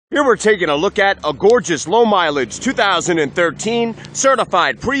Here we're taking a look at a gorgeous low-mileage 2013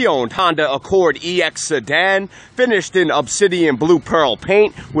 certified pre-owned Honda Accord EX sedan, finished in obsidian blue pearl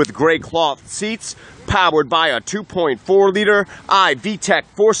paint with gray cloth seats, powered by a 2.4-liter VTEC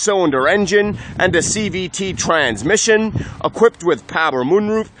 4-cylinder engine and a CVT transmission, equipped with power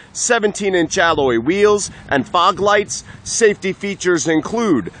moonroof, 17-inch alloy wheels, and fog lights. Safety features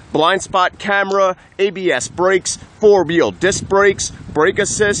include blind spot camera, ABS brakes, 4-wheel disc brakes, brake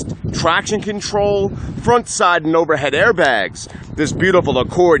assist, traction control, front, side, and overhead airbags. This beautiful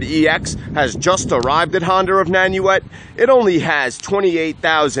Accord EX has just arrived at Honda of Nanuet. It only has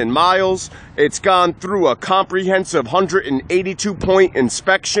 28,000 miles. It's gone through a comprehensive 182-point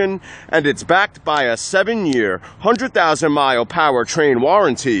inspection, and it's backed by a 7-year, 100,000-mile powertrain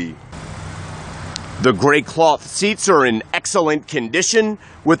warranty. The gray cloth seats are in excellent condition.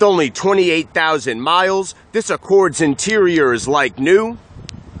 With only 28,000 miles, this Accord's interior is like new.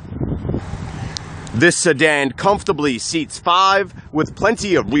 This sedan comfortably seats 5 with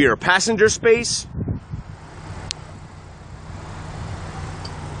plenty of rear passenger space.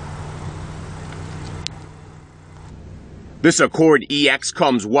 This Accord EX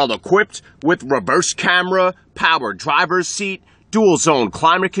comes well equipped with reverse camera, power driver's seat, dual zone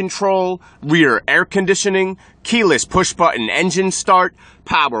climate control, rear air conditioning, keyless push button engine start,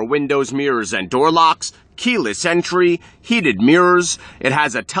 power windows, mirrors, and door locks, keyless entry, heated mirrors. It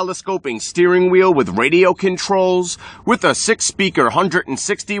has a telescoping steering wheel with radio controls, with a 6-speaker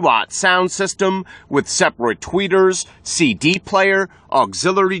 160-watt sound system with separate tweeters, CD player,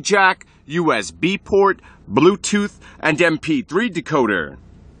 auxiliary jack, USB port, Bluetooth, and MP3 decoder.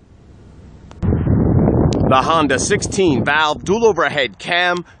 The Honda 16-valve dual-overhead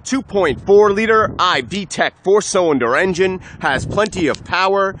cam 2.4-liter VTEC 4-cylinder engine has plenty of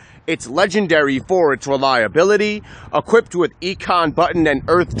power. It's legendary for its reliability. Equipped with Econ button and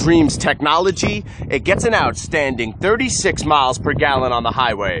Earth Dreams technology, it gets an outstanding 36 miles per gallon on the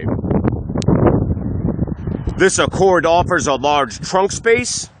highway. This Accord offers a large trunk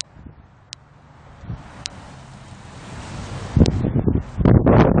space,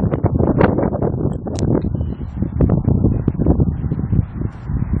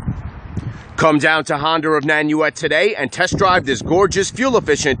 Come down to Honda of Nanuet today and test drive this gorgeous,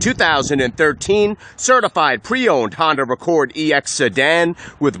 fuel-efficient 2013 certified pre-owned Honda Accord EX sedan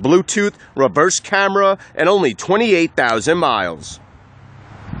with Bluetooth, reverse camera, and only 28,000 miles.